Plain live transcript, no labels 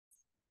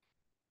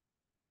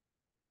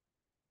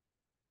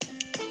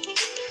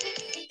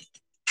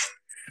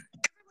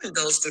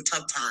Everyone goes through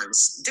tough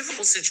times,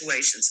 difficult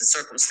situations and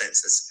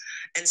circumstances,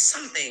 and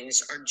some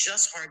things are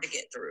just hard to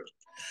get through.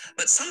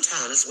 But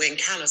sometimes we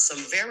encounter some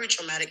very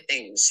traumatic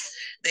things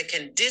that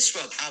can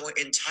disrupt our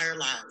entire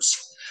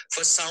lives.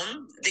 For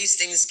some, these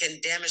things can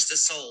damage the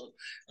soul,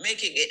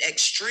 making it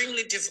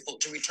extremely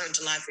difficult to return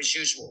to life as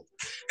usual.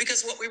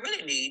 Because what we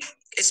really need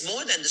is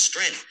more than the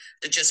strength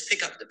to just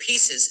pick up the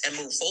pieces and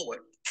move forward.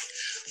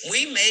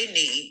 We may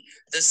need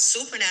the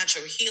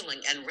supernatural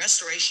healing and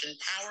restoration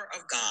power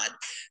of God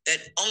that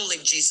only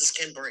Jesus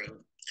can bring.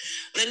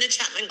 Linda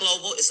Chapman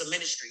Global is a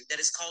ministry that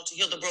is called to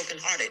heal the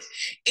brokenhearted.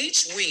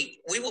 Each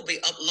week, we will be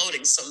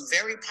uploading some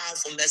very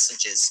powerful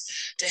messages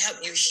to help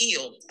you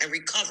heal and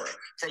recover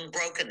from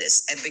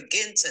brokenness and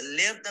begin to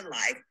live the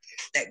life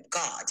that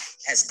God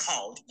has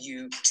called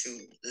you to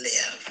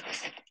live.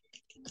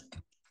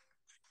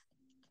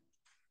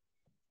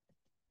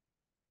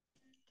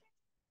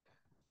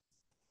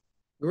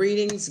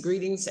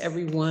 Greetings,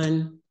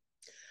 everyone.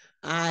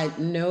 I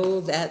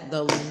know that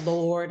the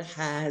Lord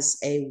has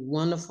a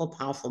wonderful,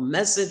 powerful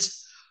message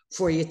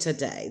for you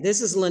today. This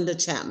is Linda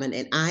Chapman,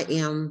 and I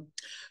am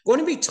going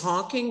to be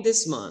talking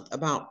this month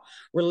about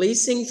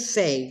releasing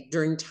faith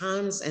during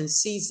times and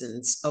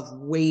seasons of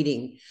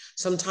waiting.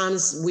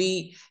 Sometimes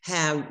we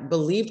have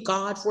believed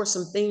God for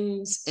some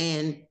things,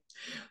 and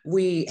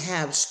we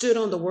have stood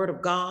on the word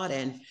of God,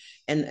 and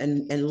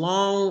a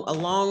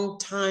long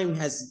time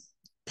has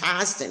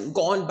passed and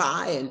gone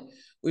by, and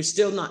we've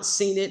still not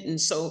seen it. And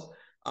so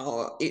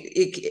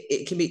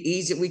it can be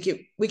easy. We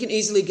can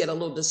easily get a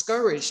little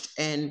discouraged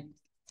and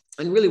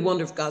really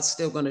wonder if God's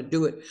still going to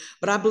do it.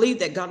 But I believe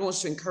that God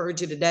wants to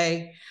encourage you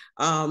today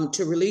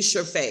to release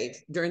your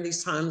faith during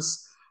these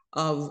times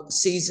of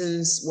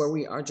seasons where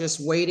we are just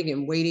waiting,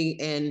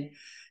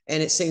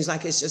 and it seems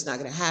like it's just not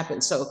going to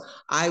happen. So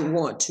I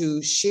want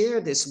to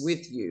share this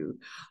with you,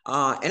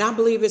 and I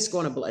believe it's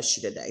going to bless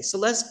you today. So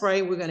let's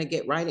pray. We're going to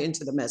get right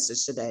into the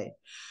message today.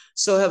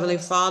 So Heavenly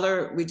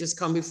Father, we just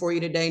come before you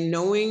today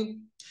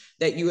knowing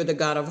that you are the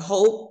God of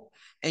hope,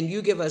 and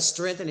you give us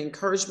strength and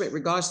encouragement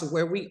regards to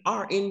where we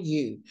are in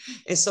you.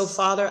 And so,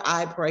 Father,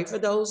 I pray for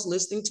those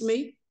listening to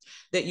me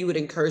that you would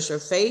encourage their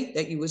faith,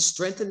 that you would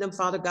strengthen them,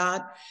 Father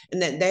God,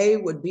 and that they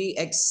would be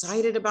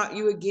excited about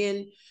you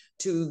again,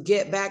 to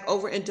get back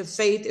over into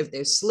faith if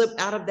they've slipped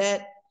out of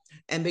that,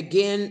 and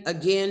begin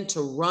again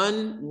to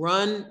run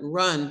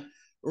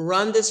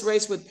this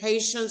race with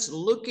patience,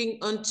 looking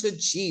unto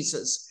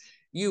Jesus.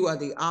 You are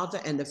the author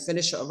and the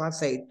finisher of our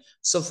faith.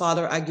 So,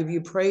 Father, I give you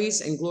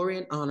praise and glory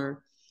and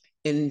honor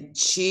in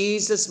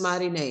Jesus'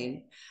 mighty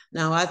name.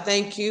 Now, I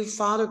thank you,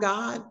 Father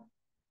God,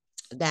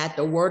 that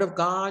the word of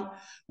God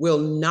will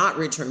not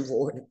return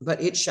void,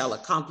 but it shall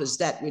accomplish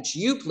that which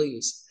you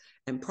please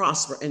and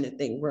prosper in the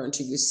thing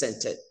whereunto you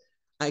sent it.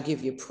 I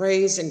give you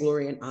praise and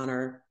glory and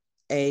honor.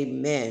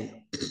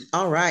 Amen.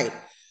 All right.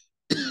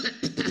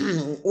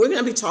 We're going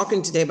to be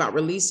talking today about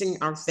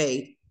releasing our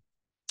faith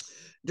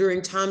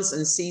during times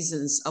and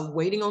seasons of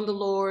waiting on the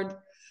Lord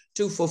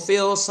to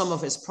fulfill some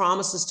of his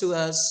promises to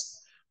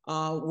us,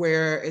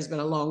 where it's been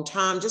a long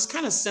time, just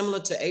kind of similar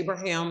to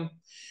Abraham,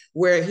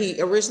 where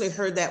he originally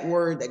heard that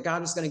word that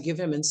God was going to give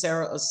him and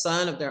Sarah a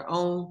son of their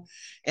own.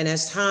 And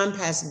as time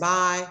passed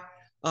by,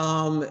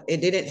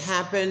 it didn't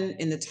happen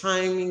in the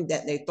timing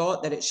that they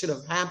thought that it should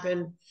have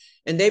happened.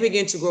 And they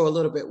began to grow a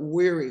little bit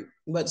weary,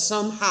 but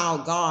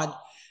somehow God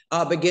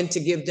began to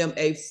give them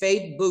a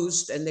faith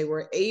boost, and they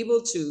were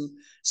able to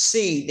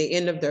see the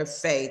end of their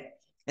faith.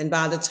 And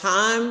by the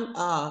time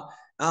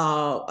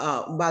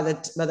by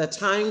the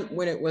time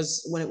when it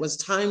was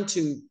time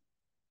to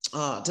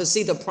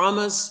see the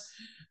promise,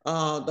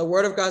 the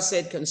word of God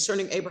said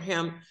concerning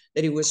Abraham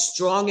that he was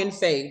strong in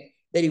faith,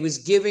 that he was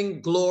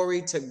giving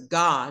glory to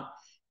God,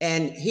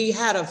 and he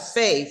had a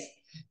faith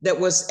that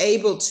was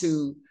able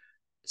to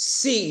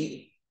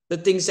see the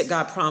things that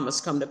God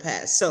promised come to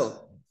pass.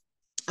 So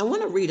I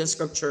want to read a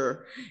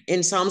scripture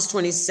in Psalms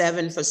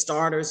 27 for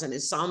starters, and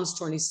it's Psalms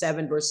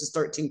 27 verses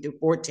 13 through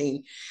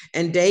 14.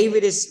 And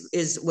David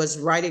was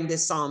writing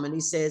this psalm, and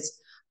he says,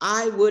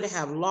 I would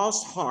have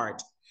lost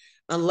heart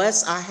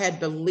unless I had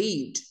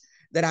believed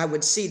that I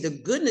would see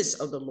the goodness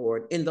of the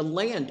Lord in the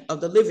land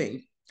of the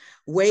living.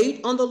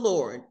 Wait on the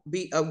Lord,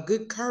 be of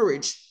good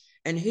courage,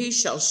 and he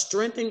shall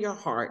strengthen your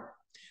heart.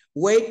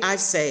 Wait, I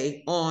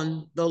say,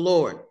 on the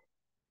Lord.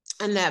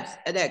 And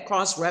that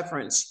cross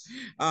reference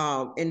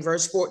in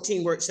verse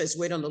 14, where it says,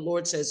 wait on the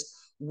Lord, says,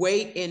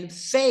 wait in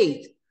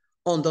faith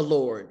on the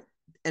Lord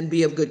and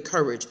be of good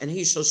courage, and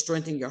he shall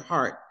strengthen your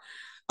heart.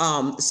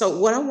 So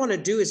what I want to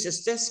do is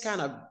just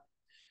kind of,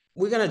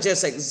 we're going to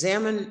just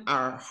examine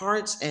our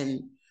hearts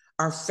and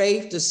our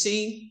faith to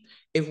see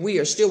if we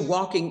are still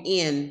walking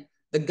in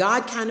the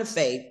God kind of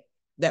faith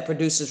that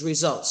produces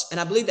results. And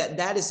I believe that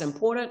that is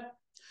important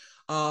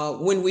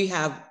when we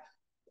have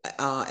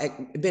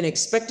been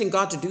expecting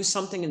God to do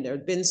something, and there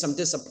have been some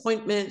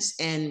disappointments,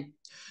 and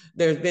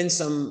there's been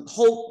some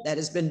hope that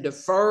has been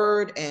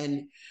deferred,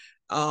 and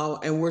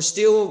we're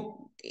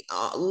still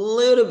a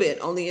little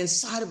bit on the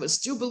inside of us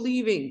still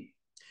believing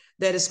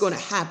that it's going to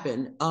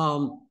happen.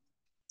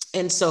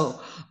 And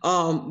so,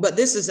 but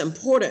this is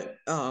important.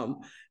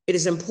 It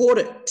is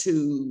important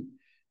to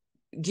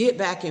get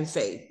back in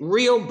faith,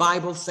 real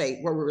Bible faith,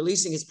 where we're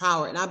releasing his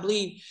power. And I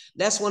believe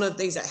that's one of the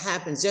things that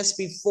happens just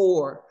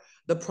before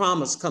the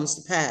promise comes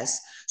to pass.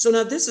 So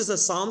now this is a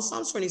Psalm.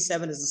 Psalm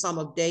 27 is a Psalm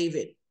of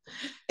David.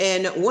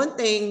 And one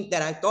thing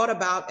that I thought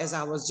about as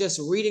I was just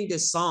reading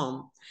this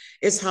Psalm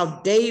is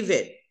how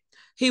David,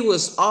 he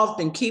was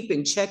often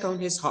keeping check on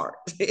his heart.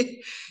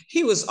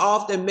 He was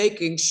often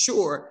making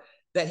sure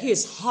that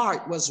his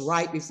heart was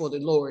right before the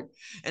Lord.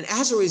 And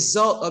as a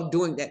result of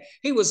doing that,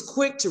 he was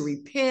quick to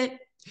repent.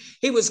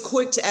 He was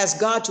quick to ask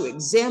God to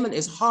examine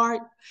his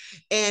heart.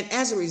 And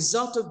as a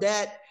result of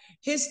that,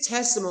 his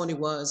testimony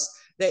was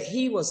that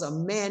he was a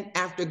man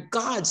after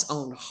God's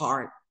own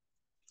heart.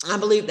 I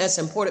believe that's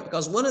important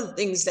because one of the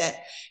things that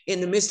in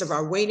the midst of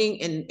our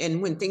waiting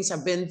and when things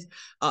have been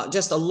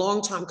just a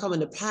long time coming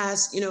to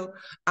pass, you know,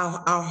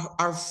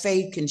 our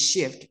faith can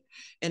shift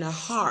and our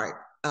heart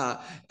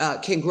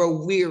can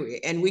grow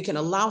weary, and we can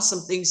allow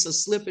some things to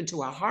slip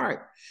into our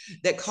heart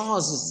that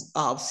causes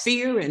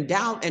fear and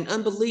doubt and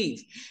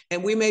unbelief.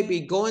 And we may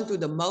be going through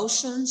the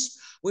motions.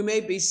 We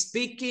may be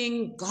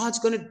speaking, God's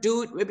going to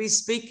do it. We'll be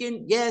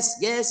speaking, yes,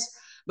 yes,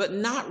 but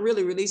not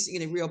really releasing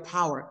any real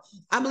power.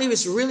 I believe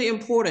it's really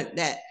important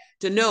that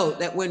to know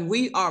that when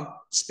we are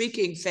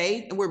speaking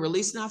faith and we're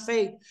releasing our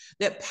faith,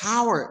 that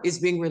power is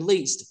being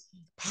released.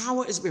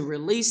 Power is being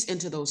released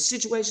into those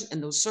situations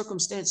and those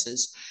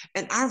circumstances.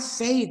 And our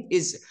faith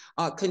is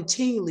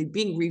continually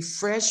being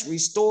refreshed,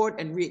 restored,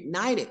 and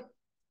reignited.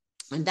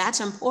 And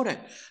that's important.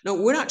 No,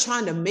 we're not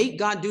trying to make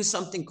God do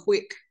something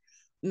quick.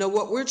 No,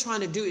 what we're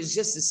trying to do is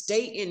just to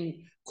stay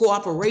in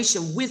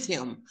cooperation with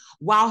him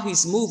while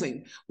he's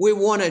moving. We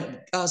want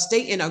to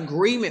stay in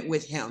agreement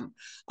with him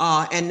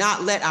and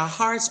not let our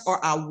hearts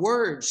or our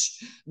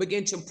words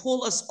begin to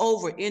pull us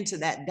over into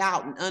that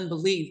doubt and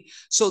unbelief,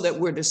 so that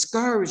we're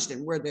discouraged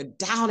and we're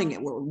doubting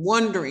and we're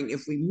wondering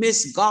if we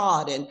miss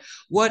God and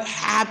what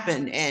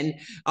happened, and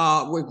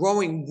we're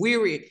growing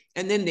weary.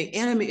 And then the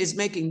enemy is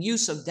making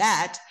use of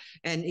that,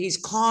 and he's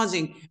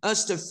causing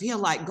us to feel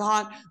like,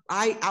 God,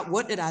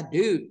 what did I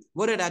do?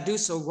 What did I do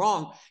so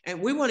wrong?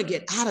 And we want to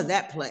get out of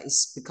that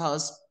place,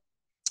 because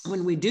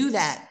when we do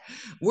that,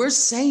 we're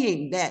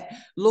saying that,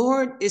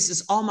 Lord, is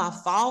this all my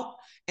fault?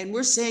 And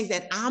we're saying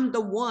that I'm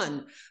the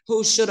one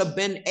who should have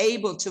been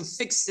able to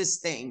fix this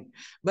thing.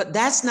 But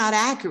that's not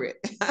accurate.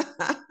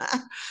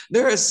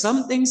 There are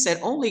some things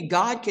that only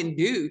God can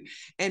do.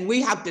 And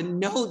we have to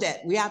know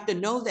that. We have to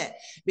know that,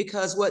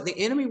 because what the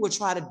enemy will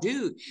try to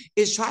do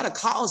is try to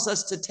cause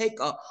us to take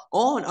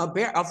on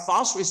a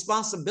false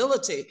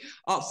responsibility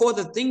for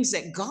the things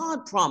that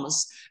God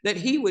promised that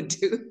he would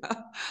do.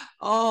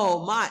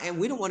 Oh my, and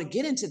we don't want to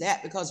get into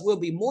that, because we'll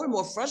be more and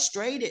more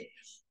frustrated,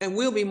 and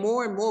we'll be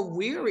more and more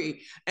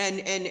weary,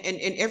 and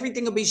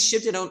everything will be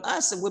shifted on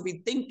us, and we'll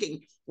be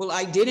thinking, well,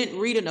 I didn't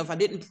read enough, I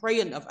didn't pray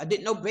enough, I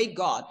didn't obey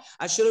God,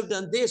 I should have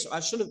done this, or I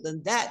should have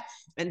done that.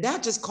 And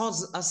that just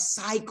causes a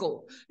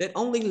cycle that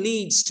only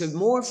leads to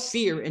more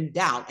fear and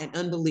doubt and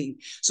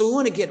unbelief. So we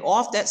want to get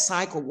off that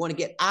cycle. We want to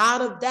get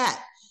out of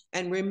that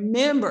and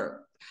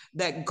remember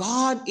that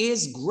God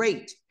is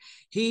great.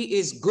 He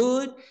is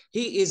good.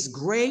 He is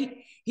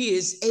great. He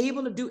is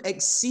able to do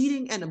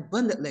exceeding and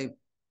abundantly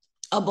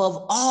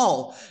above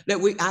all that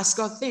we ask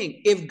or think.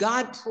 If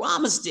God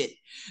promised it,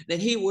 then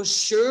he will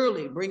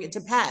surely bring it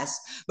to pass.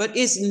 But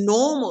it's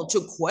normal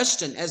to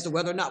question as to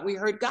whether or not we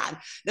heard God.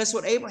 That's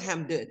what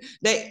Abraham did.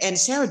 And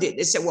Sarah did.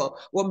 They said, well,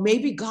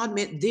 maybe God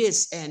meant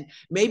this, and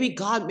maybe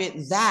God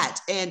meant that.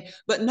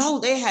 But no,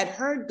 they had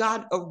heard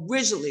God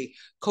originally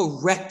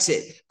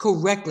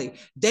correctly.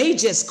 They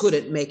just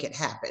couldn't make it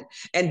happen.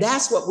 And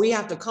that's what we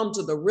have to come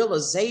to the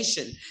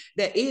realization,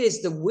 that it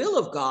is the will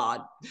of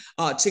God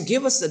to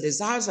give us the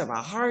desires of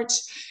our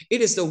hearts. It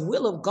is the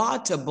will of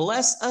God to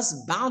bless us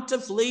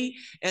bountifully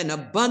and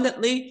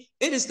abundantly.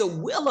 It is the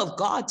will of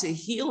God to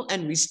heal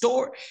and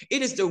restore.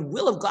 It is the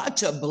will of God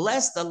to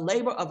bless the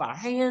labor of our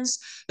hands,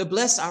 to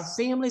bless our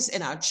families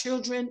and our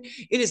children.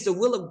 It is the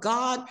will of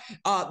God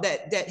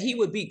that he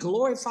would be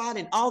glorified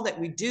in all that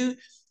we do.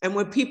 And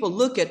when people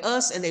look at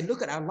us and they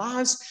look at our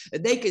lives,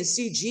 they can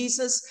see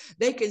Jesus.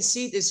 They can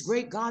see this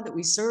great God that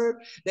we serve,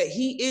 that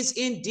he is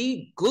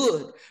indeed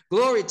good.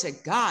 Glory to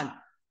God.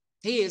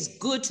 He is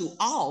good to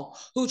all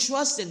who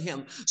trust in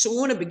him. So we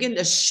want to begin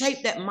to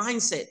shape that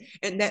mindset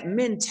and that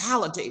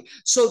mentality,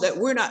 so that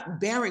we're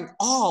not bearing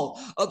all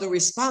of the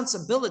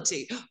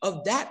responsibility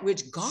of that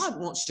which God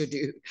wants to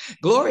do.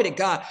 Glory to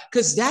God.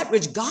 Because that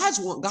which God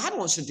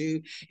wants to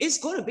do is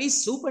going to be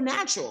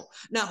supernatural.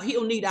 Now,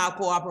 he'll need our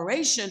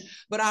cooperation,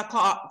 but our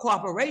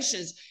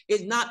cooperation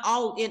is not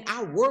all in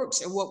our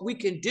works and what we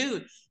can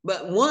do.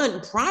 But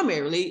one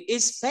primarily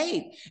is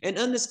faith, and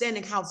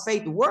understanding how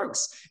faith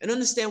works, and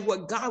understand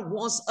what God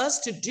wants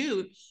us to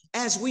do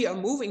as we are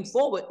moving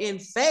forward in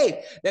faith,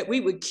 that we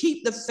would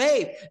keep the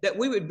faith, that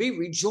we would be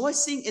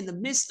rejoicing in the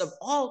midst of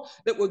all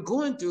that we're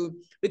going through,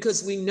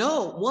 because we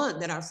know, one,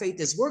 that our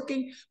faith is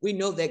working. We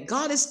know that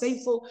God is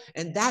faithful,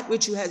 and that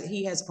which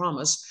he has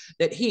promised,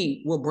 that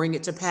he will bring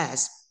it to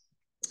pass.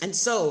 And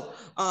so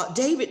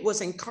David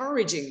was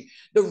encouraging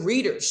the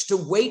readers to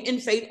wait in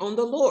faith on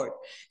the Lord.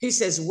 He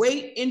says,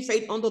 wait in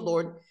faith on the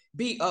Lord,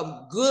 be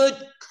of good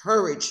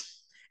courage,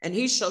 and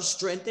he shall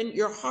strengthen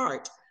your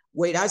heart.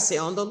 Wait, I say,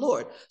 on the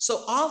Lord.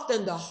 So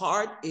often the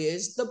heart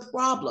is the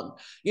problem.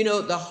 You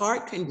know, the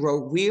heart can grow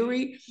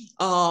weary.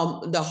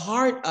 The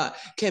heart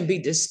can be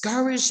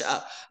discouraged.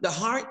 The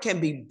heart can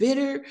be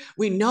bitter.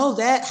 We know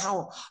that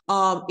how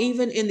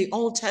even in the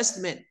Old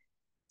Testament,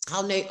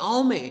 how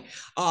Naomi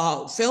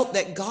felt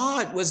that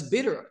God was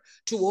bitter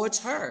towards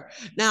her.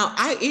 Now,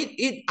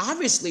 it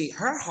obviously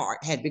her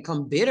heart had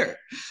become bitter,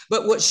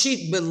 but what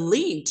she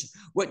believed,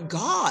 what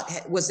God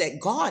had, was that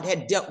God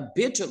had dealt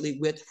bitterly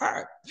with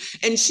her,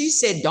 and she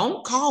said,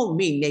 "Don't call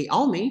me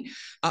Naomi,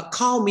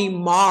 call me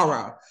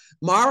Mara."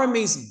 Mara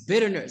means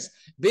bitterness.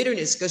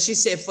 Bitterness, because she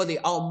said, "For the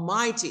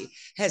Almighty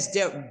has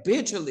dealt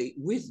bitterly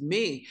with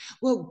me."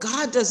 Well,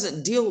 God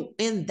doesn't deal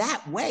in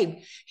that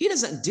way. He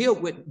doesn't deal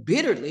with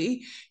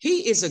bitterly.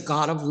 He is a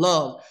God of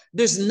love.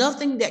 There's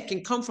nothing that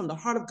can come from the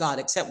heart of God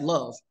except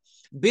love.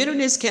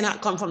 Bitterness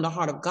cannot come from the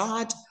heart of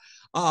God.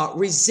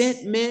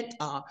 Resentment,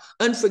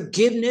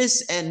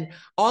 unforgiveness, and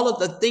all of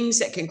the things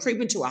that can creep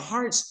into our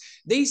hearts,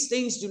 these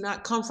things do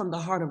not come from the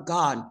heart of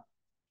God.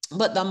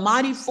 But the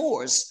mighty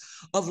force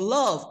of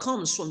love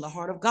comes from the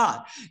heart of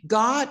God.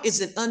 God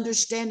is an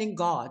understanding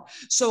God.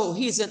 So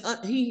he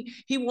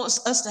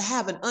wants us to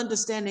have an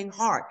understanding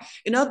heart.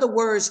 In other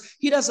words,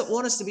 he doesn't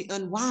want us to be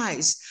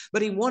unwise,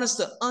 but he wants us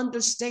to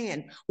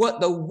understand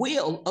what the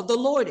will of the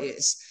Lord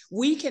is.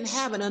 We can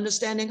have an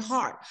understanding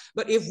heart,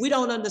 but if we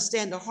don't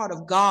understand the heart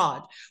of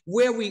God,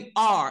 where we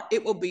are,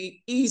 it will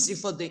be easy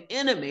for the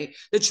enemy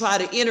to try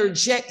to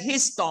interject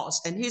his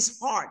thoughts and his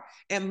heart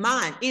and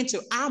mind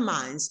into our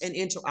minds and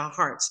into our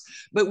hearts.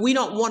 But we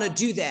don't want to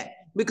do that,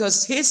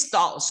 because his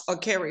thoughts are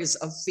carriers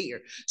of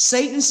fear.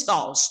 Satan's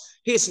thoughts,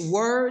 his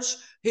words,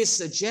 his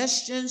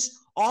suggestions,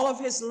 all of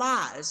his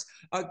lies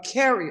are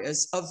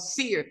carriers of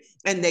fear,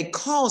 and they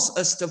cause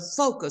us to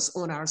focus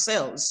on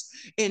ourselves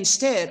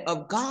instead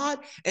of God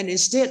and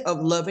instead of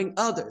loving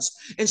others.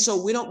 And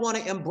so we don't want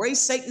to embrace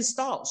Satan's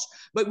thoughts,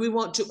 but we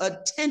want to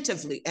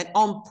attentively and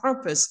on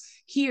purpose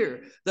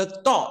hear the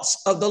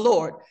thoughts of the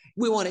Lord.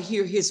 We want to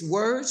hear his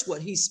words,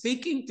 what he's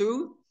speaking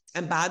through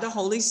and by the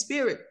Holy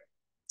Spirit.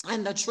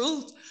 And the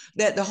truth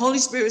that the Holy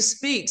Spirit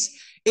speaks,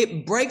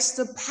 it breaks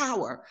the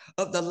power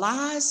of the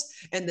lies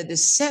and the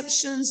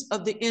deceptions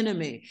of the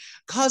enemy,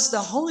 because the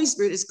Holy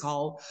Spirit is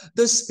called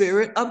the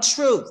Spirit of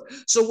truth.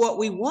 So what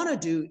we want to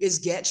do is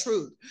get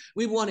truth.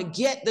 We want to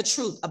get the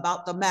truth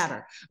about the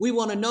matter. We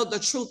want to know the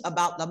truth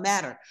about the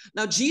matter.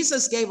 Now,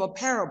 Jesus gave a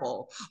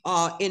parable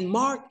in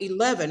Mark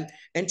 11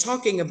 and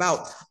talking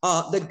about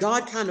the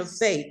God kind of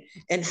faith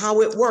and how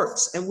it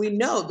works. And we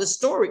know the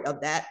story of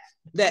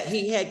that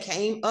he had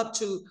came up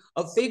to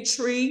a fig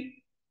tree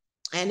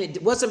and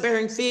it wasn't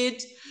bearing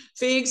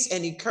figs,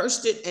 and he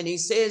cursed it, and he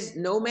says,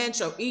 "No man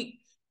shall eat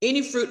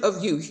any fruit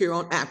of you here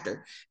on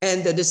after."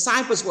 And the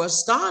disciples were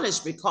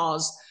astonished,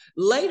 because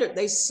later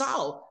they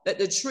saw that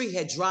the tree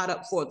had dried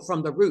up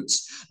from the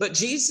roots. But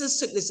Jesus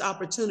took this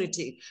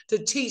opportunity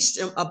to teach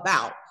them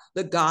about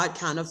the God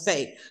kind of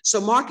faith. So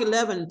Mark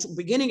 11,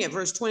 beginning at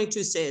verse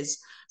 22 says,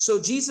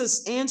 "So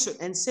Jesus answered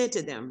and said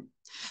to them,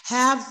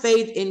 have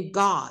faith in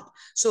God."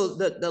 So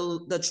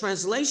the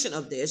translation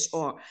of this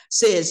or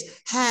says,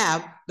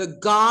 have the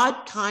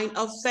God kind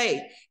of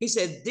faith. He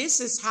said, this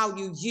is how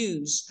you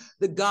use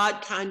the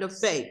God kind of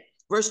faith.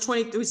 Verse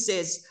 23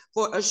 says,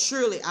 "For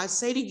assuredly I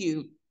say to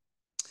you,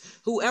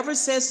 whoever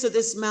says to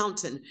this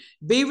mountain,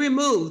 be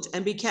removed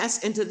and be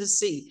cast into the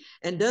sea,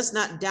 and does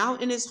not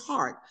doubt in his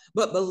heart,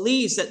 but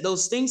believes that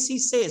those things he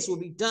says will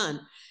be done,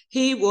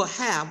 he will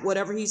have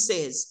whatever he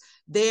says.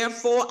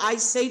 Therefore I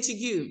say to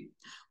you,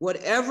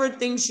 whatever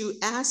things you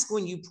ask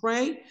when you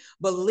pray,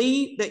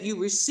 believe that you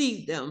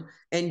receive them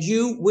and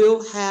you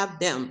will have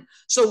them."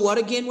 So what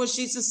again was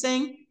Jesus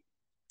saying?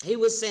 He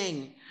was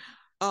saying,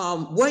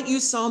 what you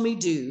saw me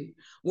do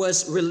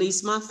was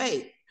release my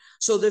faith.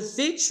 So the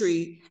fig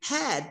tree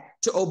had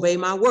to obey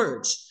my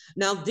words.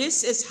 Now,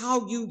 this is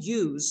how you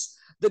use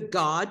the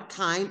God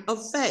kind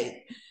of faith.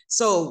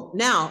 So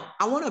now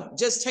I want to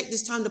just take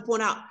this time to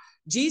point out,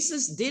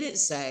 Jesus didn't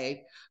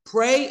say,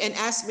 pray and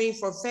ask me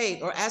for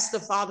faith, or ask the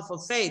Father for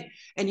faith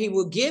and he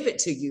will give it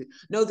to you.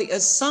 No, the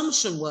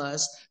assumption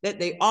was that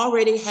they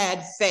already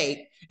had faith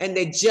and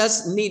they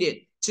just needed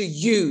to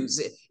use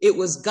it. It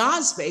was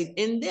God's faith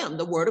in them.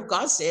 The word of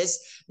God says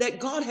that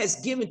God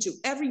has given to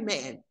every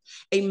man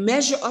a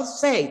measure of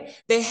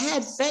faith. They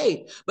had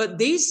faith, but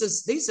these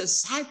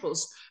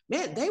disciples,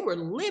 man, they were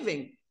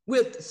living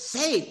with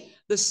faith,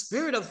 the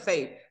spirit of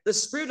faith, the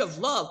spirit of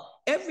love.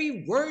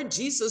 Every word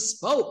Jesus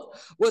spoke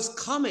was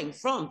coming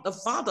from the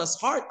Father's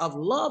heart of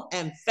love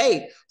and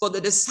faith for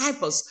the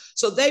disciples.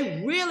 So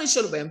they really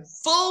should have been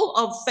full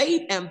of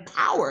faith and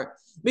power,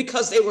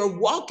 because they were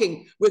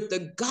walking with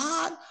the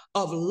God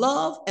of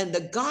love and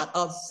the God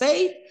of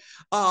faith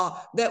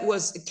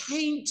that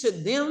came to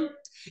them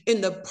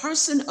in the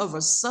person of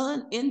a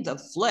son in the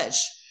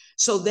flesh.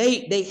 So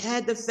they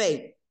had the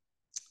faith.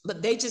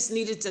 but they just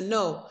needed to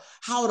know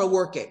how to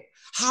work it,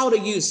 how to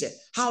use it,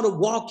 how to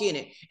walk in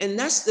it. And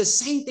that's the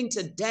same thing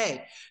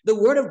today. The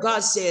word of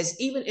God says,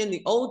 even in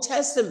the Old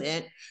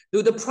Testament,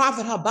 through the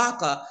prophet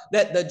Habakkuk,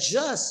 that the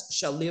just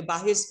shall live by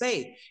his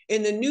faith.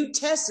 In the New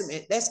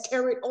Testament, that's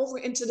carried over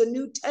into the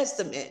New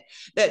Testament,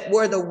 that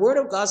where the word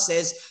of God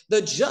says,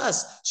 the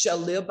just shall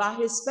live by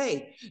his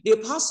faith. The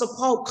apostle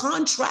Paul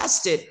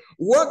contrasted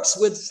works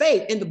with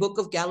faith in the book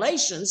of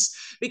Galatians,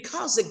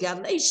 because the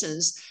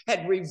Galatians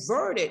had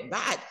reverted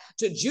back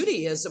to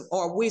Judaism,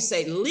 or we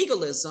say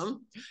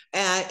legalism,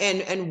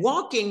 and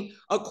walking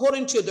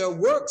according to their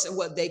works and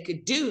what they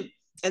could do.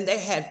 And they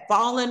had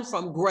fallen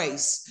from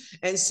grace.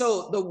 And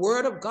so the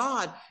word of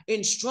God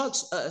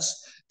instructs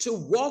us to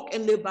walk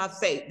and live by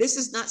faith. This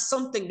is not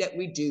something that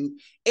we do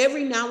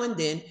every now and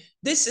then.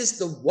 This is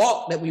the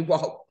walk that we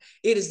walk.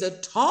 It is the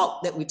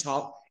talk that we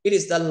talk. It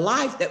is the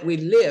life that we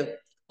live.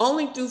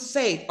 Only through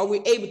faith are we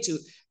able to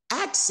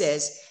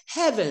access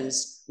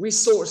heaven's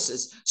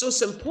resources. So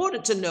it's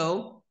important to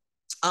know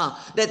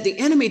that the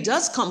enemy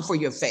does come for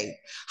your faith.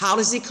 How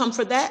does he come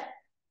for that?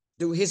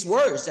 Through his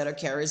words that are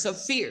carriers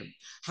of fear.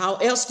 How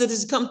else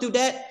does he come through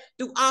that?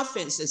 Through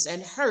offenses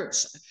and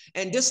hurts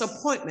and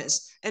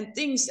disappointments and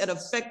things that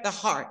affect the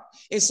heart.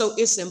 And so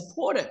it's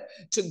important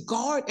to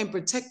guard and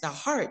protect the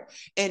heart.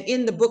 And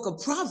in the book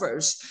of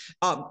Proverbs,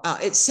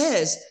 it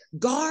says,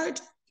 guard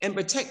and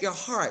protect your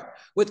heart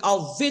with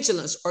all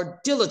vigilance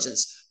or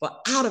diligence, for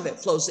out of it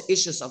flows the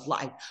issues of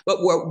life.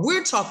 But what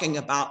we're talking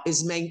about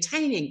is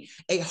maintaining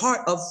a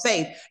heart of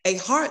faith, a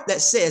heart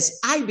that says,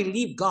 I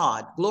believe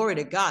God, glory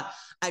to God.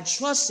 I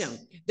trust him.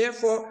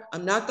 Therefore,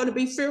 I'm not going to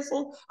be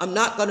fearful. I'm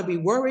not going to be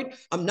worried.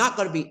 I'm not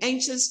going to be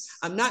anxious.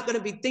 I'm not going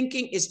to be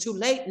thinking it's too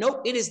late.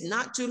 Nope, it is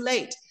not too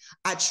late.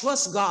 I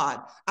trust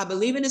God. I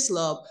believe in his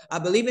love. I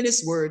believe in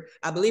his word.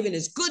 I believe in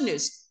his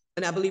goodness.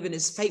 And I believe in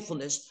his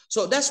faithfulness.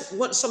 So those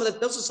are some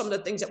of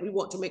the things that we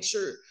want to make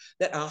sure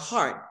that our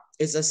heart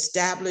is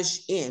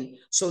established in.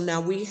 So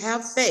now we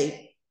have faith.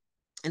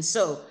 And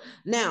so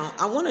now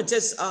I want to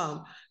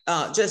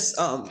just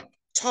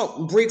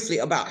talk briefly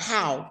about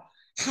how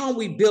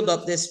we build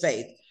up this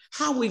faith,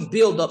 how we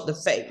build up the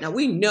faith. Now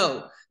we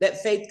know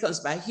that faith comes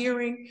by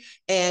hearing,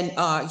 and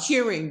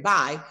hearing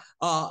by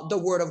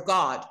the word of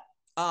God.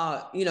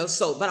 But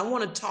I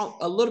want to talk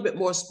a little bit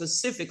more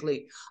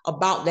specifically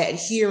about that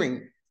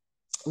hearing.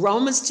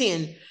 Romans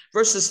 10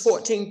 verses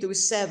 14 through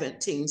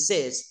 17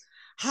 says,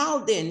 how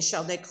then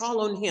shall they call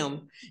on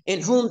him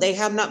in whom they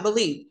have not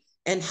believed?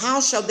 And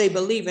how shall they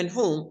believe in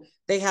whom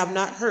they have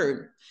not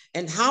heard?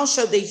 And how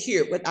shall they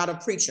hear without a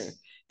preacher?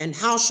 And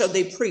how shall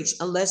they preach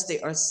unless they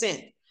are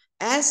sent?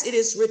 As it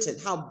is written,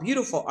 how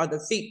beautiful are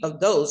the feet of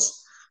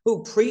those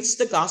who preach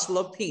the gospel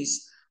of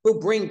peace, who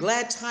bring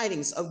glad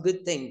tidings of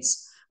good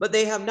things. But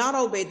they have not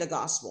obeyed the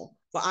gospel.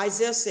 For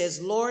Isaiah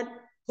says, Lord,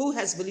 who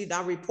has believed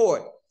our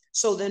report?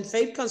 So then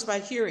faith comes by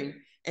hearing,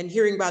 and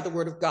hearing by the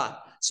word of God.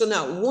 So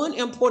now one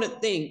important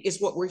thing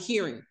is what we're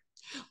hearing.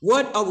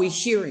 What are we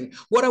hearing?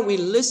 What are we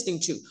listening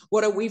to?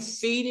 What are we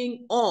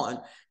feeding on?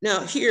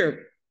 Now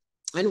here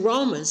in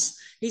Romans,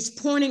 he's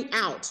pointing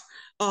out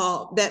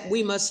that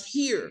we must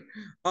hear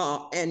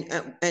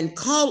and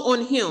call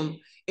on him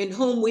in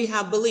whom we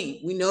have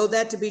believed. We know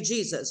that to be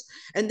Jesus.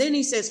 And then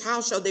he says,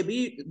 how shall they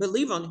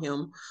believe on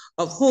him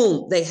of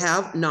whom they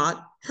have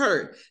not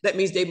heard? That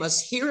means they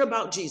must hear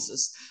about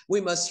Jesus.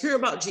 We must hear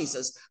about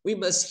Jesus. We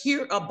must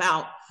hear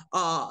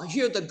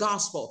the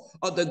gospel,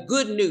 or the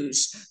good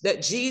news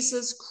that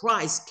Jesus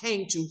Christ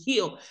came to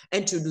heal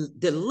and to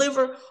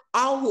deliver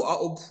all who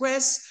are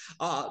oppressed,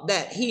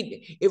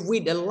 if we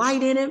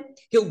delight in him,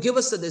 he'll give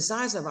us the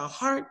desires of our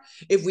heart.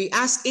 If we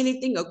ask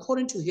anything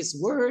according to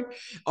his word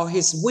or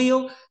his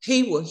will,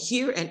 he will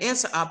hear and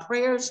answer our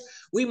prayers.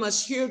 We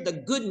must hear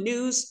the good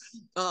news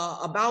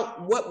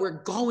about what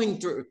we're going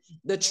through,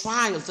 the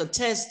trials, the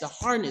tests, the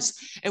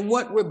hardness, and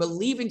what we're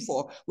believing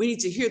for. We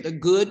need to hear the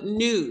good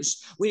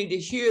news. We need to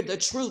hear the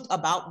truth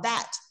about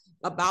that,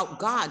 about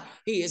God.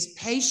 He is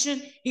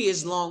patient. He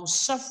is long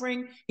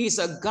suffering. He's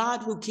a God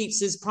who keeps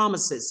his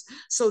promises.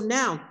 So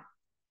now,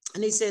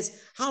 and he says,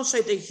 how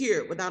shall they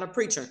hear without a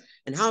preacher?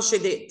 And how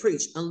should they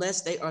preach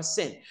unless they are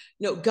sent?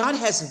 God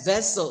has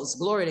vessels.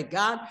 Glory to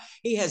God.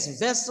 He has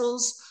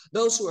vessels,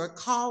 those who are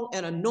called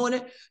and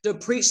anointed to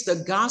preach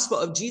the gospel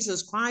of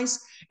Jesus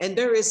Christ. And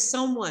there is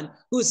someone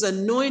who's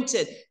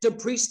anointed to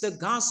preach the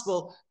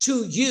gospel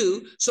to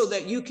you so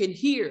that you can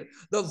hear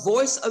the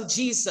voice of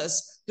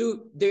Jesus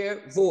through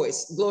their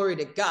voice. Glory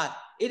to God.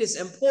 It is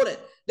important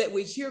that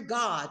we hear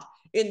God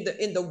in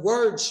the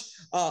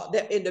words,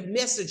 that in the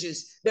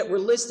messages that we're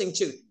listening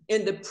to,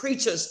 in the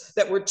preachers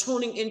that we're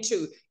tuning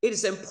into. It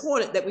is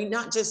important that we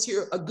not just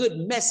hear a good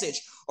message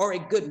or a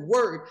good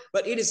word,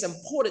 but it is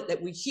important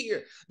that we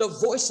hear the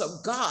voice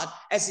of God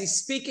as he's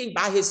speaking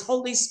by his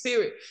Holy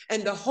Spirit.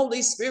 And the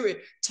Holy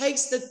Spirit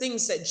takes the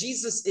things that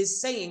Jesus is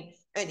saying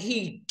and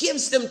he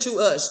gives them to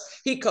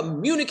us. He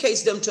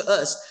communicates them to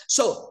us.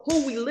 So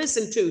who we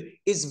listen to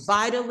is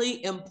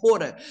vitally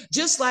important.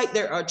 Just like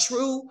there are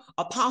true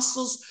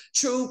apostles,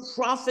 true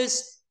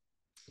prophets,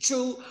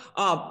 true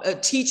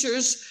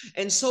teachers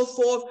and so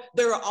forth.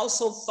 There are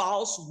also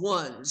false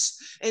ones.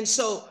 And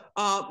so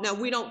now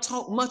we don't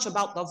talk much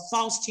about the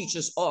false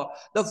teachers or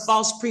the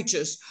false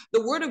preachers.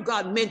 The word of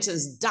God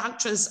mentions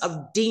doctrines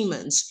of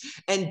demons,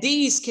 and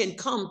these can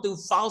come through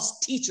false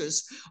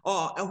teachers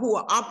who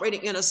are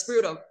operating in a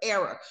spirit of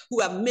error,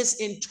 who have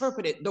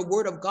misinterpreted the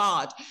word of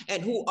God,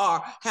 and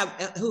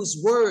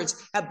whose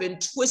words have been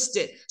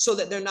twisted so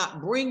that they're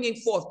not bringing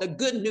forth the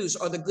good news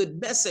or the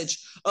good message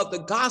of the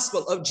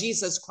gospel of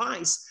Jesus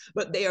Christ,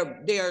 but they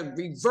are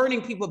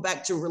reverting people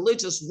back to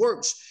religious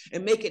works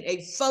and making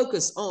a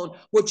focus on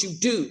what you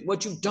do,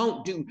 what you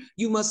don't do.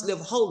 You must live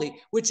holy,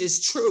 which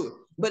is true,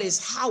 but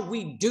it's how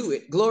we do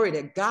it. Glory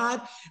to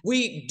God.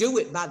 We do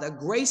it by the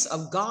grace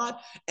of God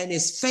and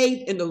his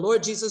faith in the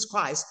Lord Jesus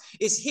Christ.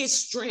 It's his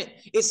strength,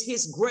 it's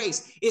his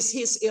grace, it's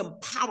his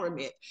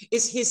empowerment,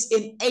 it's his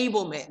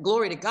enablement.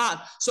 Glory to God.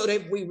 So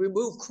that if we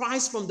remove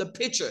Christ from the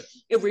picture,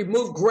 if we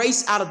remove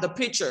grace out of the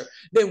picture,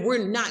 then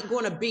we're not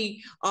going to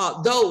be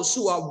those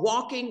who are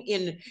walking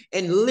in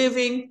and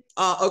living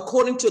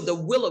according to the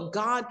will of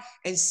God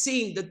and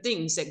seeing the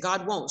things that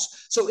God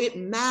wants. So it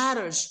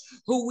matters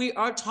who we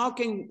are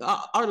talking,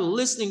 are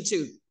listening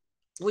to.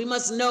 We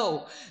must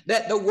know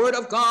that the word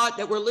of God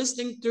that we're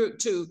listening through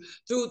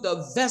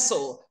the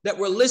vessel that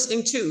we're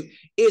listening to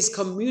is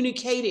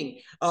communicating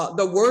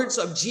the words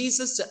of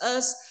Jesus to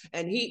us,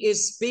 and he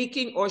is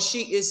speaking or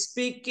she is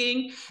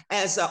speaking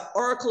as an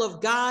oracle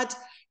of God.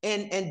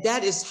 And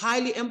that is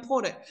highly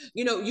important.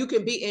 You know, you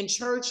can be in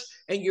church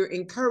and you're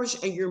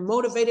encouraged and you're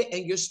motivated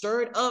and you're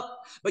stirred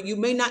up, but you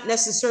may not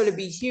necessarily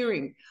be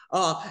hearing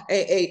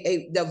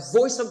the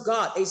voice of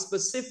God, a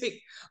specific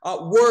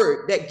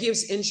word that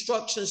gives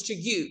instructions to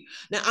you.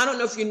 Now, I don't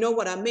know if you know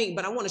what I mean,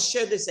 but I want to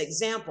share this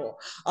example.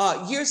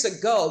 Many years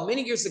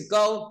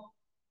ago,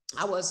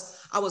 I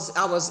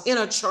was in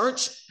a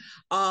church,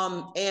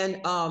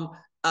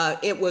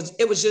 it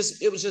was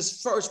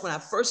just first when I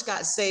first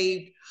got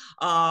saved,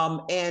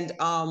 and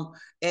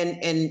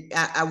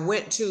I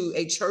went to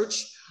a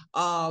church,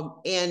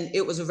 and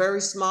it was a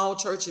very small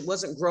church. It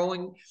wasn't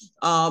growing,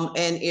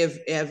 and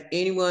if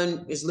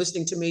anyone is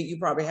listening to me, you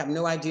probably have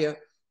no idea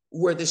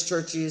where this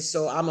church is.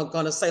 So I'm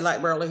going to say,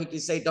 like Marilyn Hickey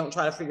say, don't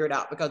try to figure it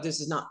out, because this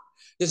is not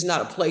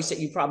a place that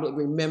you probably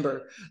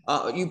remember,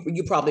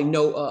 you probably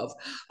know of,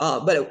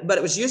 but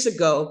it was years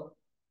ago,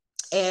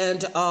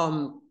 and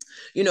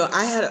you know,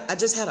 I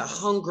just had a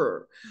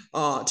hunger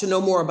to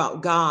know more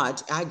about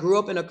God. I grew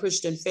up in a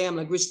Christian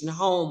family, Christian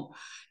home,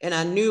 and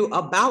I knew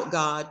about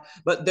God,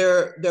 but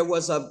there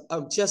was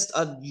just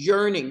a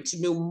yearning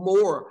to know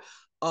more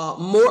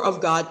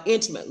of God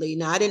intimately.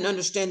 Now, I didn't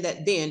understand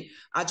that then.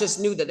 I just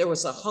knew that there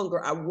was a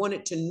hunger. I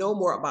wanted to know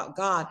more about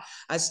God.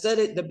 I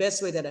studied the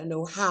best way that I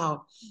know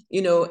how,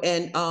 you know,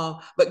 and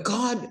but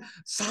God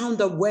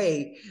found a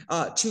way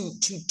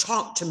to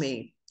talk to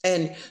me.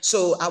 And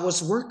so I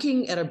was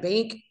working at a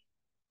bank,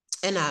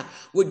 and I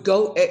would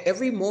go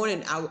every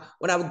morning.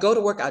 When I would go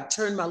to work, I'd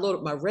turn my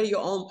radio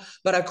on,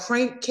 but I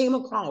came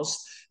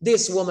across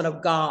this woman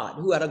of God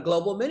who had a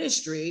global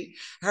ministry.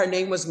 Her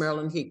name was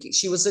Marilyn Hickey.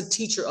 She was a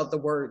teacher of the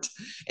word.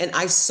 And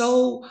I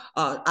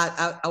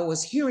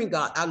was hearing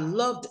God. I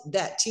loved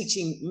that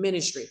teaching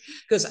ministry,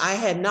 because I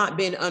had not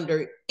been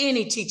under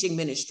any teaching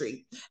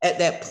ministry at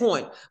that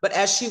point. But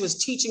as she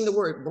was teaching the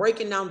word,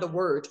 breaking down the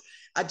word,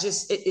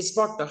 it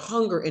sparked a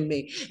hunger in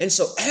me. And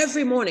so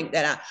every morning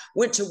that I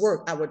went to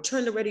work, I would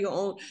turn the radio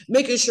on,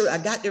 making sure I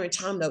got there in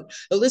time to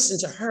listen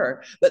to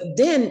her. But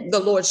then the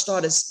Lord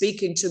started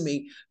speaking to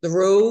me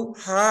through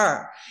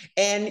her.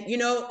 And, you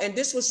know, and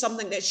this was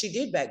something that she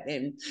did back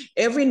then.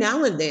 Every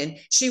now and then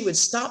she would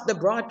stop the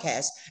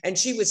broadcast and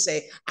she would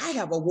say, I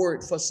have a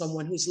word for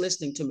someone who's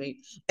listening to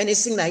me. And it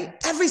seemed like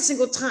every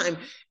single time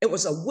it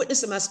was a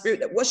witness in my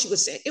spirit that what she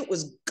was saying, it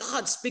was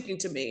God speaking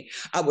to me.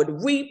 I would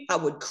weep, I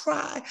would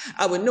cry,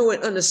 I would know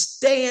and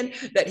understand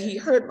that he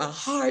heard my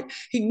heart.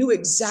 He knew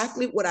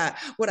exactly what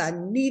I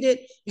needed.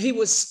 He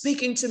was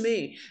speaking to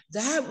me.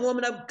 That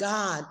woman of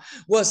God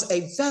was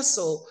a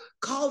vessel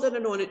called and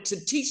anointed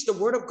to teach the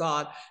word of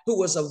God, who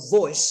was a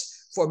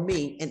voice for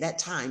me in that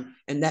time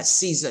and that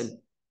season.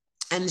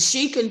 And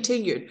she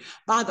continued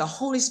by the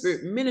Holy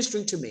Spirit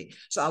ministering to me.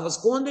 So I was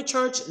going to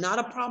church, not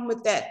a problem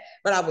with that,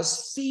 but I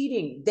was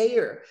feeding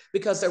there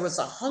because there was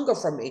a hunger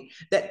for me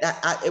that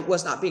it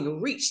was not being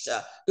reached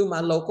through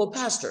my local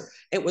pastor.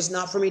 It was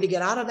not for me to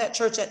get out of that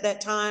church at that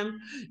time.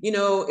 You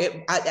know,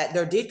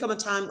 there did come a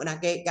time when I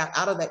got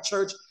out of that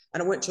church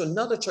and I went to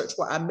another church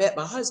where I met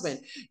my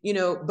husband, you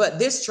know, but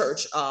this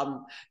church,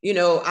 you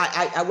know,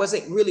 I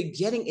wasn't really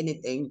getting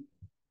anything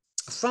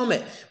from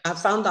it. I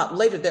found out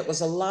later there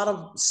was a lot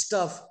of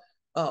stuff,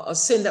 a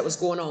sin that was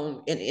going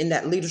on in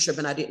that leadership,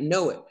 and I didn't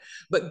know it.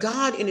 But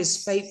God, in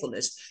his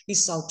faithfulness, he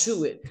saw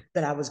to it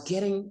that I was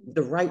getting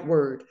the right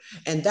word.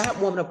 And that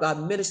woman of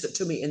God ministered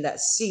to me in that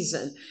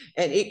season,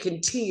 and it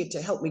continued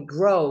to help me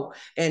grow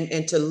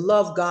and to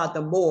love God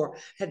the more,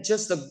 had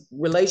just a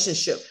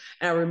relationship.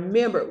 And I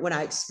remember when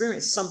I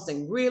experienced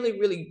something really,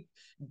 really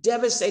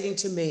devastating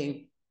to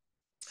me,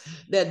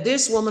 that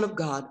this woman of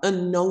God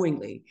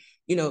unknowingly,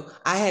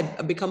 I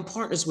had become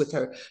partners with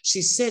her.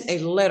 She sent a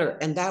letter,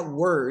 and that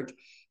word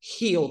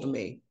healed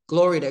me.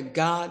 Glory to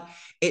God.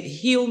 It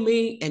healed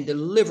me and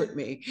delivered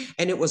me.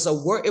 And it was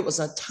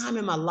a time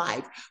in my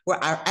life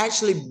where I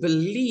actually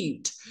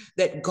believed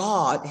that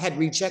God had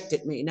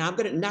rejected me. Now,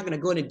 I'm not going to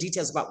go into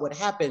details about what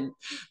happened,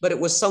 but it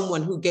was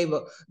someone who gave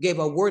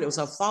a word. It was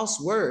a false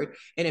word,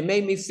 and it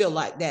made me feel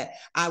like that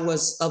I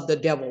was of the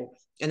devil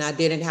and I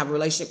didn't have a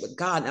relationship with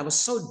God. And I was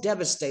so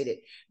devastated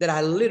that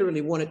I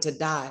literally wanted to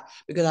die,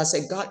 because I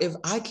said, God, if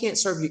I can't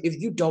serve you,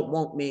 if you don't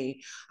want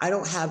me, I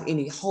don't have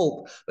any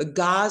hope. But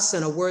God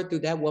sent a word through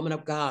that woman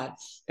of God.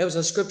 It was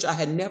a scripture I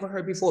had never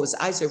heard before. It was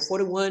Isaiah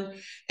 41.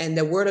 And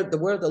the word of the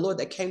Lord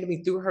that came to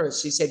me through her,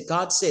 she said,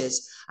 God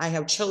says, I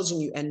have chosen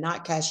you and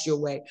not cast you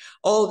away.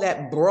 Oh,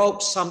 that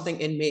broke something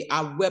in me.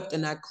 I wept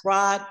and I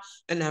cried,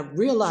 and I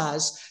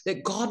realized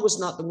that God was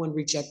not the one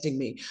rejecting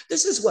me.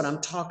 This is what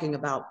I'm talking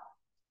about.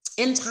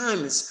 In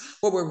times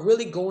where we're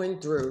really going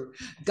through,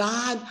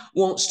 God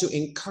wants to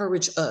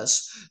encourage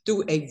us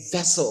through a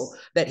vessel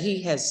that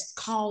he has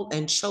called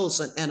and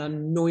chosen and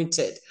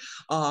anointed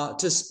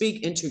to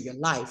speak into your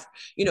life.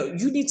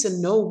 You need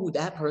to know who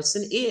that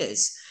person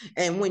is.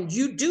 And when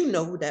you do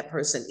know who that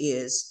person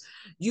is,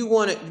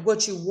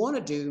 what you want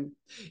to do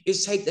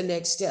is take the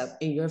next step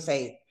in your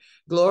faith.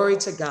 Glory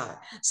to God.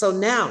 So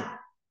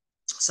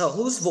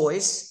whose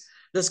voice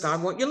does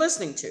God want you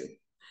listening to? It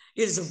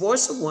is the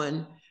voice of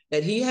one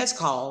that he has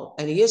called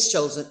and he has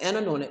chosen and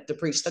anointed to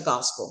preach the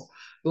gospel.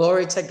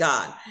 Glory to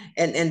God.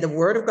 And the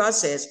word of God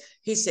says,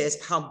 he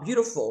says, how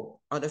beautiful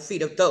are the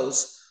feet of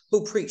those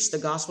who preach the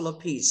gospel of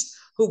peace,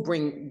 who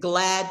bring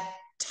glad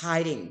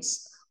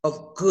tidings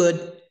of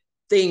good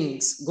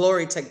things.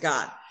 Glory to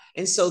God.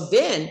 And so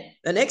then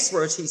the next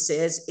verse he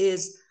says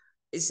is,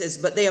 it says,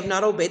 but they have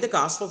not obeyed the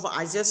gospel, for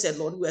Isaiah said,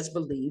 Lord, who has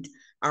believed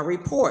our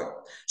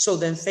report? So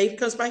then faith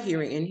comes by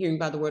hearing, and hearing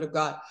by the word of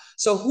God.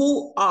 So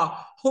who are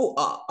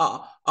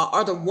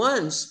the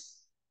ones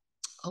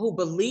who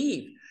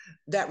believe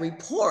that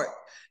report?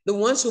 The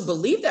ones who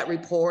believe that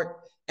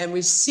report and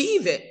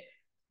receive it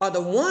are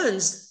the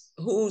ones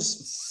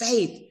whose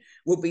faith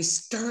will be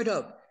stirred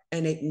up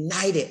and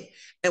ignited.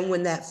 And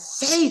when that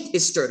faith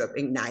is stirred up,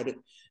 ignited,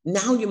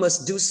 now you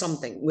must do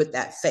something with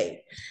that faith.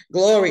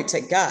 Glory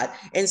to God.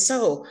 And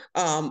so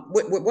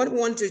what we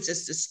want to do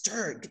is just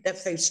to get that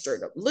faith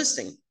stirred up.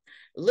 Listen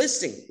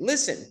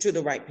to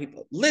the right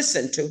people.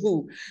 Listen to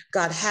who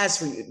God has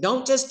for you.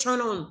 Don't just turn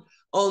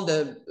on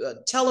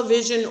the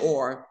television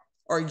or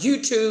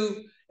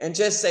YouTube and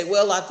just say,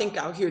 well, I think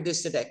I'll hear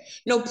this today.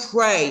 No,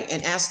 pray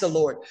and ask the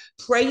Lord.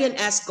 Pray and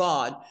ask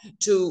God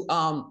to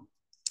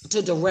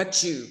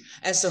direct you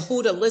as to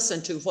who to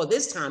listen to for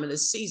this time and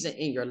this season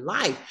in your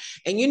life.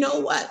 And you know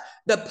what?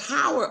 The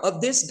power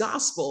of this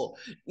gospel,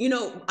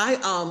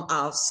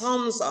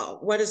 Psalms,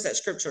 what is that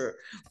scripture?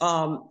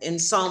 In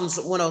Psalms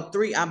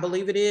 103, I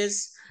believe it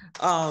is.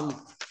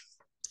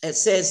 It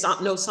says,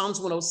 Psalms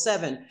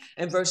 107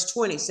 and verse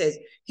 20 says,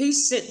 he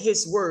sent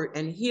his word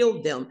and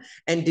healed them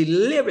and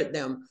delivered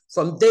them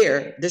from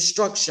their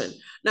destruction.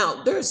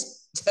 Now, there's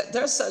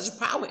such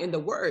power in the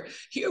word.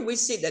 Here we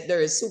see that there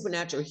is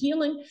supernatural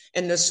healing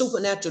and there's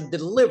supernatural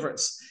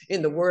deliverance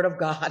in the word of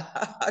God.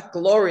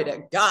 Glory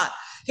to God.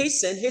 He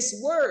sent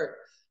his word.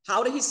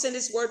 How did he send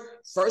his word?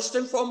 First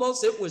and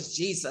foremost, it was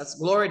Jesus.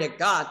 Glory to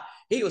God.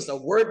 He was the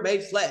word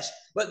made flesh.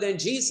 But then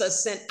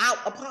Jesus sent out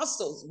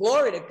apostles.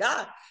 Glory to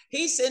God.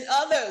 He sent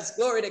others.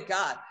 Glory to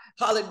God.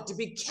 Hallelujah, to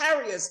be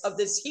carriers of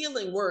this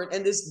healing word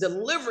and this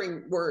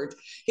delivering word.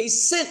 He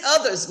sent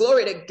others,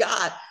 glory to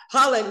God,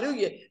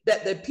 hallelujah,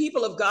 that the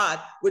people of God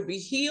would be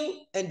healed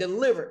and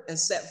delivered and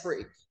set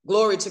free.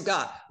 Glory to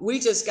God. We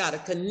just got to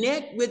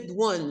connect with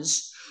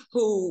ones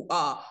who's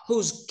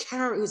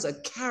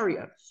a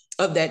carrier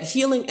of that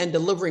healing and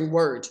delivering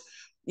word.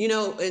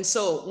 And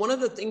so one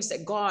of the things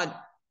that God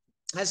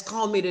has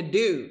called me to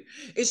do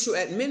is to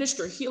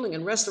administer healing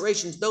and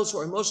restoration to those who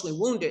are emotionally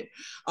wounded,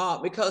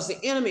 because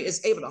the enemy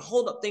is able to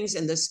hold up things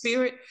in the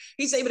spirit.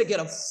 He's able to get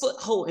a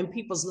foothold in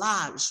people's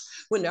lives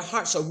when their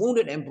hearts are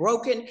wounded and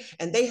broken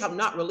and they have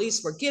not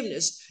released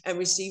forgiveness and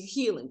received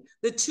healing.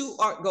 The two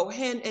go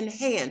hand in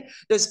hand.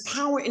 There's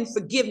power in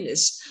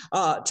forgiveness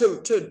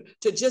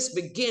to just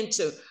begin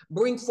to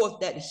bring forth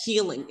that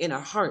healing in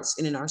our hearts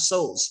and in our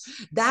souls.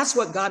 That's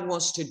what God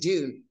wants to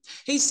do.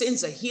 He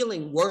sends a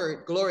healing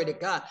word, glory to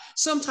God.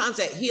 Sometimes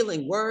that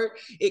healing word,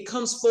 it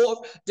comes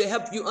forth to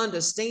help you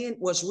understand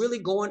what's really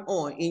going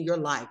on in your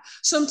life.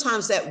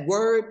 Sometimes that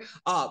word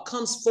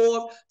comes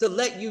forth to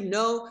let you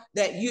know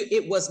that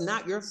it was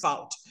not your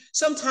fault.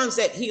 Sometimes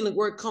that healing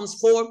word comes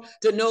forth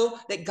to know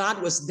that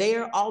God was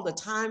there all the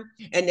time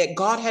and that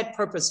God had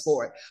purpose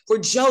for it. For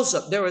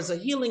Joseph, there was a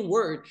healing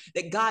word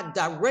that God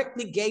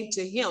directly gave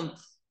to him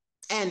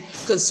and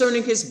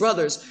concerning his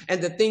brothers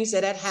and the things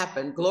that had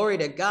happened. Glory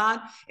to God.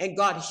 And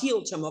God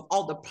healed him of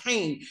all the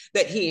pain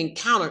that he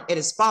encountered at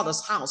his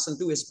father's house and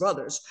through his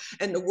brothers.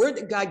 And the word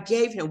that God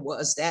gave him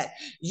was that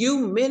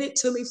you meant it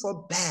to me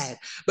for bad,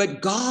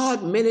 but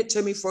God meant it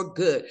to me for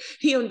good.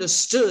 He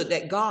understood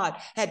that God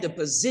had to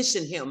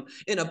position him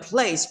in a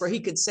place where he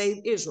could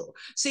save Israel.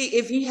 See,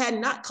 if he had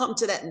not come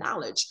to that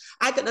knowledge,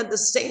 I can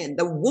understand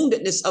the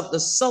woundedness of the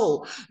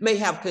soul may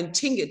have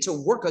continued to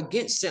work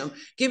against him,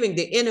 giving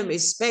the enemy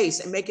space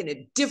and making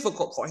it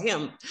difficult for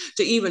him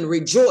to even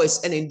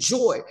rejoice and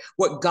enjoy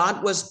what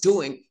God was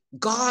doing.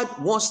 God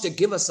wants to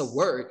give us a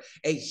word,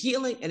 a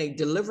healing and a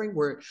delivering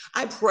word.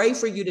 I pray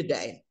for you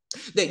today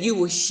that you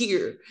will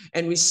hear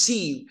and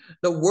receive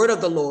the word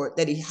of the Lord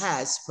that he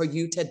has for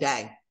you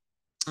today.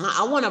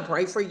 I want to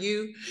pray for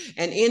you.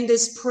 And in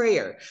this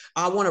prayer,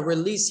 I want to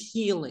release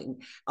healing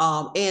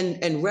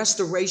and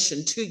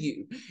restoration to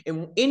you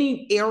in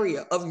any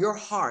area of your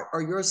heart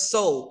or your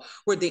soul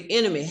where the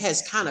enemy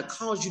has kind of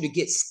caused you to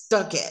get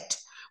stuck at,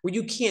 where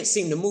you can't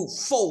seem to move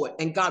forward,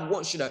 and God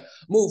wants you to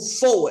move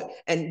forward,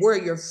 and where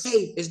your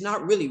faith is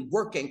not really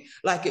working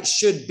like it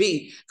should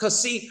be. Because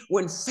see,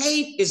 when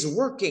faith is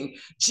working,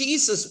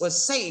 Jesus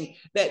was saying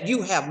that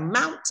you have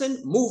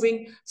mountain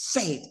moving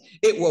faith.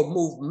 It will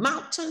move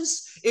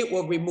mountains, it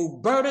will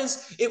remove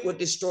burdens, it will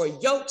destroy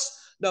yokes.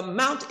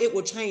 It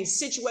will change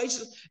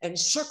situations and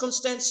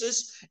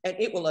circumstances, and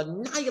it will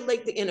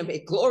annihilate the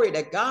enemy. Glory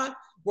to God,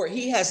 where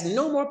he has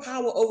no more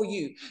power over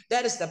you.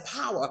 That is the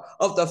power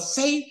of the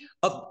faith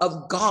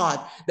of God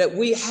that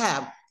we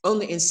have on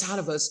the inside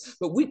of us.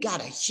 But we got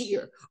to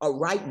hear a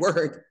right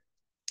word.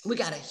 We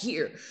got to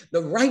hear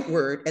the right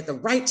word at the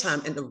right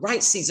time and the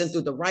right season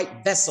through the right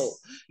vessel.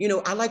 You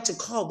know, I like to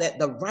call that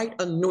the right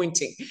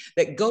anointing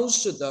that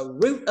goes to the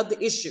root of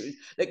the issue,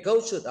 that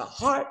goes to the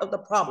heart of the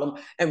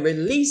problem, and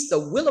release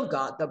the will of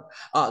God,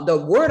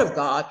 the word of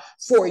God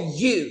for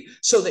you,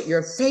 so that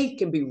your faith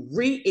can be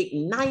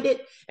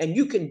reignited and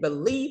you can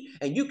believe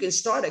and you can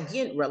start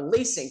again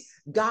releasing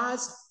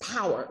God's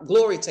power.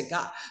 Glory to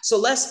God. So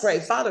let's pray.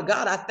 Father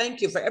God, I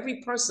thank you for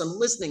every person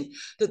listening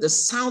to the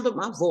sound of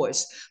my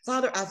voice.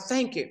 Father, I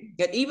thank you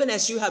that even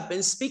as you have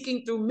been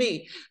speaking through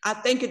me, I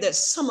thank you that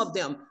some of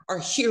them are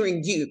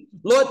hearing you.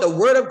 Lord, the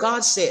word of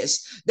God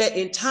says that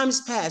in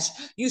times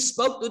past, you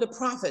spoke through the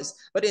prophets,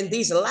 but in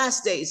these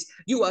last days,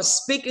 you are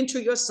speaking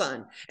to your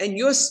son, and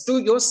through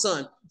your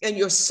son. And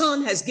your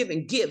son has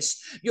given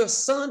gifts. Your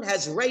son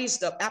has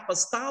raised up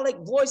apostolic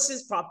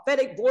voices,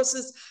 prophetic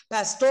voices,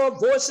 pastoral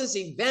voices,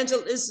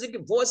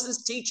 evangelistic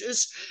voices,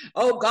 teachers.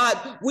 Oh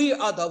God, we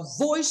are the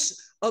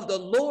voice of the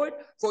Lord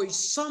for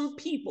some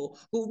people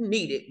who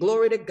need it.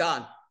 Glory to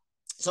God.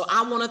 So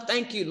I want to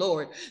thank you,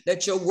 Lord,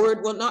 that your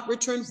word will not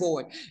return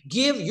void.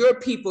 Give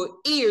your people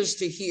ears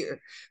to hear.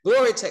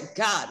 Glory to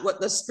God, what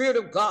the Spirit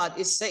of God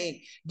is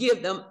saying.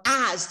 Give them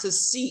eyes to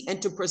see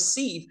and to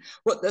perceive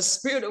what the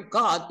Spirit of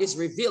God is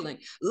revealing.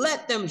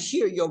 Let them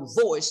hear your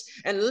voice,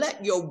 and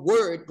let your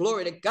word,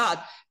 glory to God,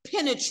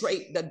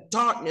 penetrate the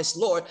darkness,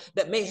 Lord,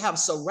 that may have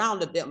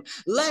surrounded them.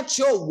 Let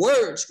your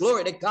words,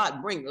 glory to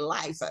God, bring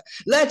life.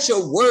 Let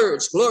your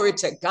words, glory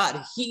to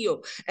God,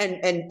 heal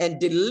and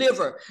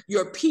deliver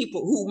your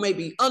people who may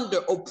be under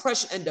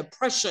oppression and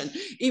depression.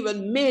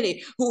 Even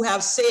many who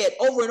have said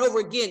over and over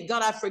again,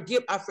 God, I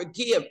forgive,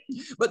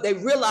 but they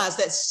realize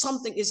that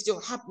something is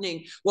still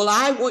happening. Well,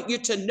 I want you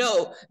to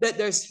know that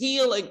there's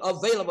healing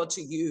available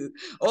to you.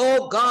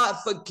 Oh God,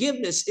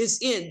 forgiveness is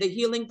in the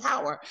healing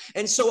power.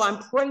 And so I'm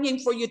praying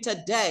for you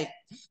today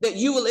that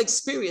you will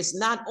experience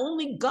not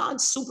only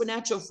God's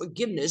supernatural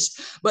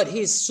forgiveness, but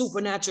his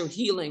supernatural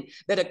healing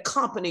that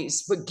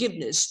accompanies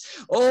forgiveness.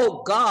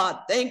 Oh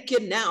God, thank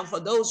you now for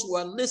those who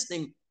are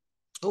listening,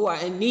 who are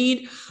in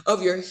need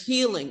of your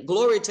healing.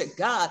 Glory to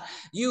God.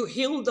 You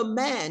healed the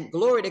man,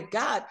 glory to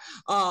God,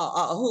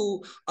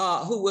 who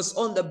was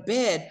on the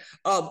bed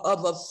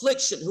of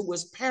affliction, who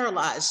was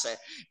paralyzed,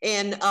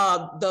 and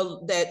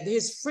that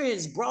his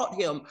friends brought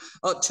him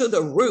to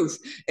the roof,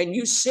 and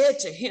you said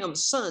to him,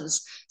 son,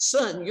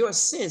 your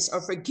sins are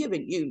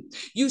forgiven you.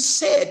 You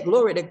said,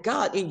 glory to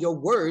God, in your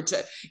word,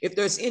 if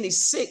there's any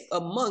sick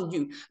among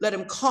you, let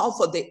him call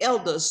for the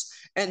elders,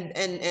 and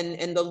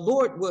the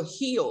Lord will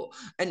heal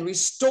and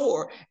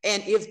restore.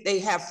 And if they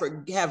have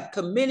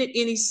committed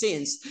any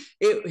sins,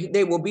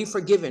 they will be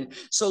forgiven.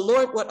 So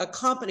Lord, what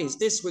accompanies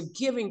this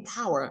forgiving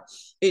power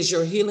is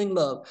your healing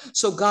love.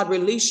 So God,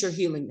 release your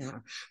healing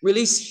now.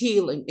 Release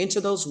healing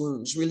into those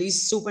wounds.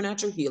 Release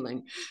supernatural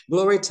healing.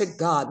 Glory to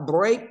God.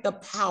 Break the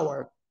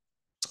power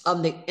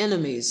of the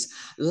enemy's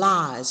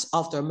lies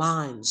off their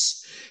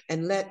minds,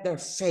 and let their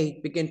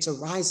faith begin to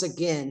rise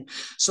again,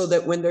 so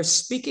that when they're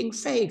speaking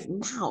faith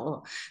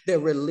now, they're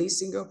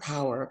releasing your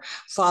power.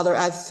 Father,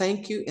 I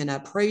thank you and I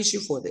praise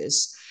you for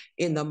this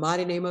in the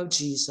mighty name of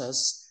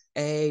Jesus.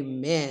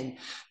 Amen.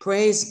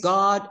 Praise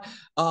God.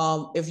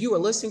 If you are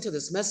listening to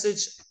this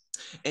message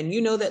and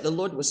you know that the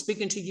Lord was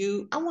speaking to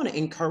you, I want to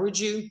encourage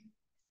you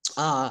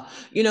to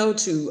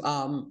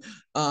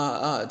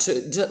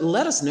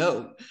let us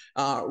know.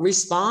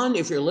 Respond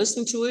if you're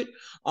listening to it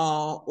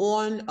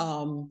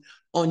on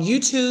on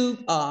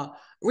YouTube,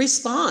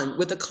 respond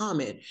with a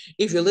comment.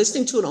 If you're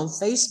listening to it on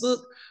Facebook,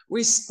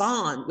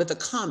 respond with a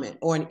comment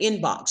or an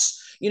inbox.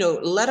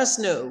 Let us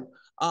know.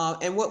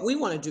 And what we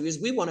want to do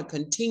is we want to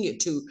continue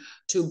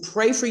to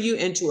pray for you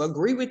and to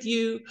agree with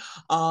you,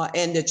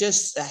 and to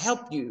just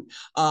help you,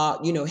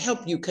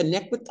 help you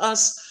connect with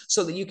us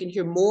so that you can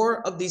hear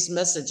more of these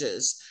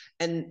messages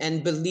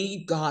and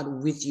believe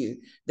God with you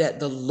that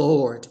the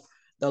Lord,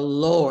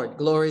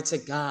 glory to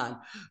God,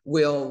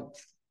 will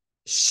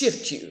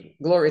shift you,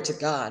 glory to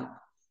God,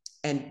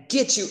 and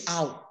get you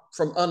out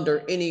from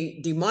under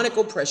any demonic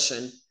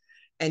oppression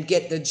and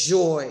get his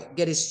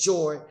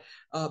joy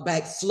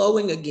back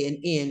flowing again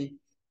in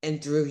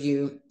and through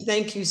you.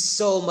 Thank you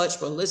so much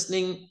for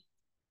listening.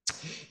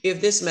 If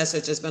this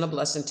message has been a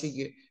blessing to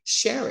you,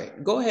 share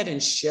it. Go ahead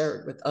and share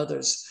it with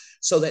others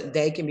so that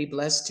they can be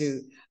blessed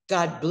too.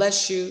 God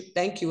bless you.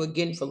 Thank you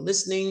again for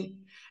listening.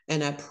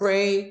 And I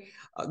pray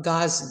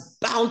God's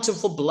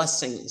bountiful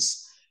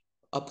blessings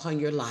upon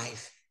your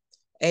life.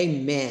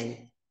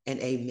 Amen and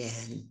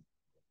amen.